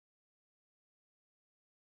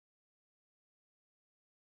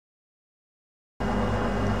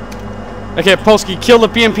Okay, Polski, kill the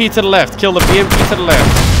BMP to the left. Kill the BMP to the left.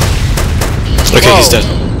 Okay, Whoa. he's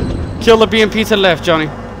dead. Kill the BMP to the left, Johnny.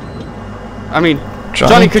 I mean,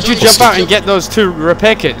 Johnny, could you jump out and get those 2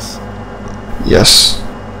 repair kits? Yes.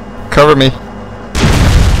 Cover me.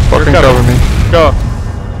 Fucking cover me. Go.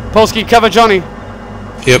 Polski, cover Johnny.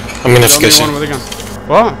 Yep, I'm gonna have to go soon. One with a gun.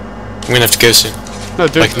 What? I'm gonna have to go soon. No,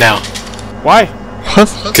 dude. Like now. Why? What?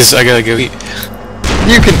 Because I gotta go eat.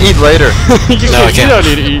 You can eat later. No, I can't. You don't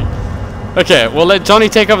need to eat. Okay, well let Johnny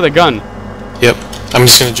take over the gun. Yep. I'm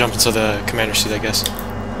just gonna jump into the commander seat, I guess.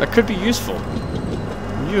 That could be useful.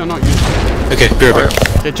 You are not useful. Okay, be right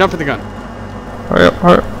back. Okay, jump in the gun. Hurry up,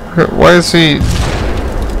 hurry up. Why is he...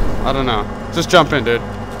 I don't know. Just jump in, dude.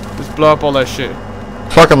 Just blow up all that shit.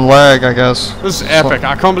 Fucking lag, I guess. This is epic.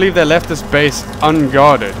 I can't believe they left this base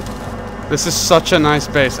unguarded. This is such a nice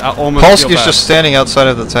base. I almost feel Polski's bad. just standing outside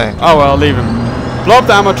of the tank. Oh well, leave him. Blow up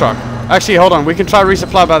the ammo truck. Actually, hold on. We can try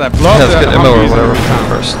resupply by that. Blow up Let's the get ammo or Humvees in the whatever meantime.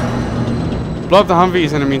 first. Blow up the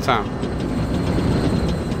Humvees in the meantime.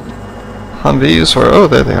 Humvees, or... Oh,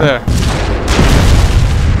 there they are. There.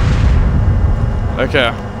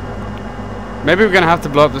 Okay. Maybe we're gonna have to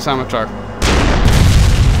blow up this ammo truck.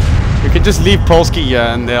 We could just leave Polski here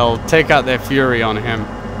and they'll take out their fury on him.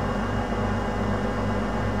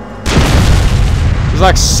 It's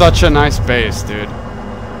like such a nice base, dude.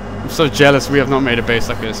 I'm so jealous we have not made a base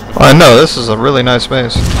like this before. I know, this is a really nice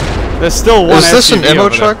base. There's still one Is this an SUV ammo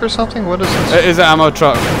over truck there. or something? What is this? It is an ammo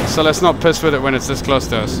truck, so let's not piss with it when it's this close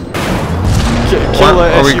to us.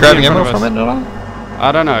 Are we grabbing ammo from it at all?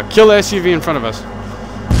 I don't know. Kill the SUV in front of us.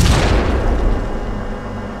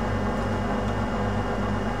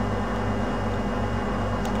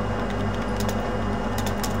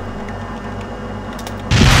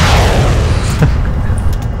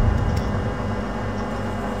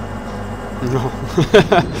 No.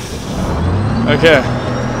 Okay.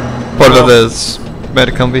 What are this?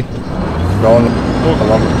 Metacombi?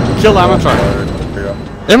 Kill the ammo truck.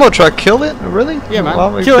 Ammo truck, kill it? Really? Yeah, man.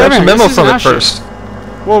 Well, we Kill grabbed everything. some ammo This from isn't it our shit. first.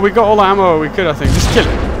 Well, we got all the ammo we could, I think. Just kill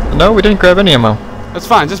it. No, we didn't grab any ammo. That's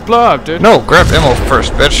fine. Just blow up, dude. No, grab ammo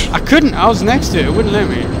first, bitch. I couldn't. I was next to it. It wouldn't let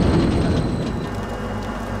me.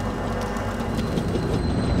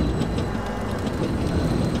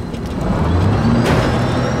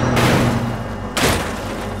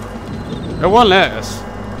 It won't let us.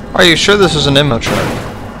 Are you sure this is an ammo truck?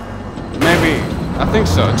 Maybe. I think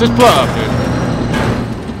so. Just blow up, dude.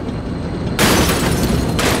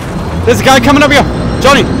 There's a guy coming up here.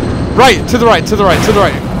 Johnny. Right. To the right. To the right. To the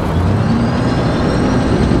right.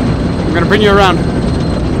 I'm gonna bring you around.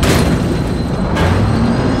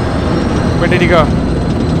 Where did he go?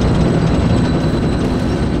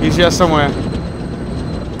 He's here somewhere.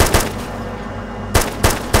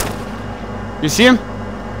 You see him?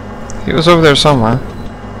 He was over there somewhere.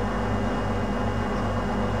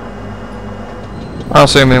 I don't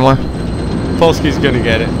see him anymore. Polski's gonna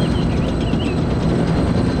get it.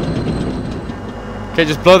 Okay,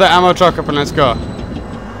 just blow the ammo truck up and let's go.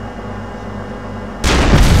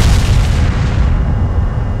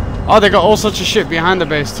 Oh, they got all sorts of shit behind the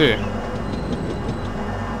base too.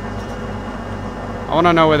 I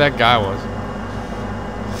wanna know where that guy was.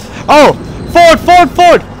 Oh! Forward! Forward!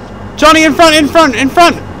 Forward! Johnny, in front! In front! In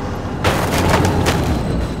front!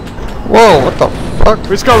 Whoa, what the fuck? We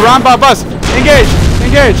just go round by bus. Engage!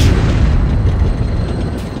 Engage!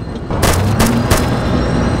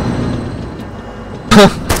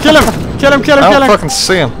 Kill him! Kill him! Kill him! I Kill don't him! fucking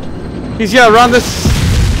see him. He's here around this.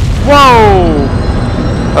 Whoa!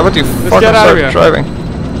 How about you fucking get out of start here. driving?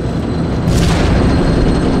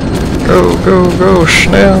 Go, go, go,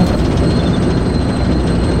 schnell.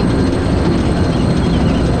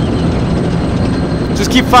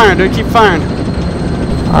 Just keep firing, dude. Keep firing.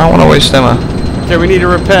 I don't want to waste ammo. Okay, we need to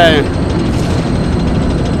repair.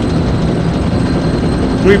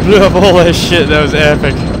 We blew up all that shit. That was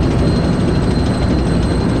epic.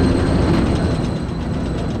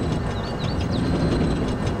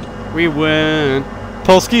 We win.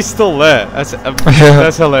 Polski's still there. That's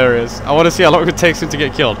that's hilarious. I want to see how long it takes him to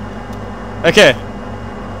get killed. Okay.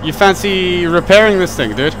 You fancy repairing this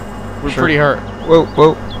thing, dude? We're Sure. pretty hurt. Whoa,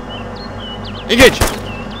 whoa. Engage!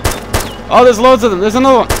 Oh, there's loads of them. There's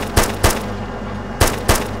another one.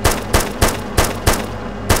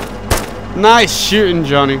 Nice shooting,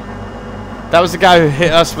 Johnny. That was the guy who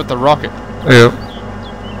hit us with the rocket. Yep.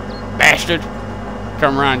 Bastard.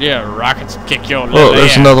 Come around, yeah, rockets kick your little Whoa,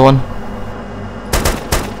 there's ass. another one.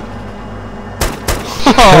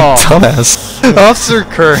 Oh, Dumbass. Officer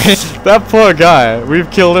Curry. that poor guy. We've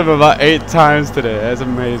killed him about 8 times today. That's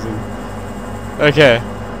amazing. Okay.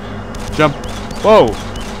 Jump. Whoa.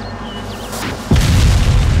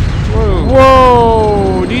 Whoa.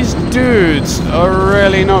 Whoa! These dudes are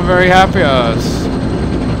really not very happy at us.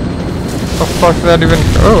 The fuck did that even?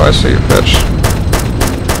 Oh, I see you, bitch.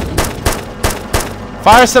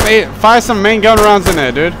 Fire some main gun rounds in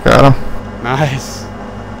there, dude. Got him. Nice.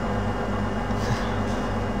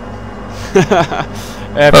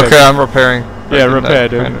 Okay, I'm repairing. Yeah, repair,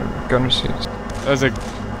 dude. Kind of gun receipts. That's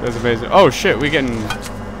amazing. Oh shit, we're getting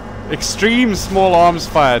extreme small arms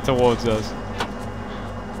fire towards us.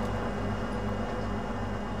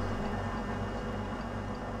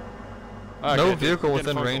 No vehicle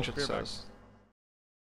within range, it says.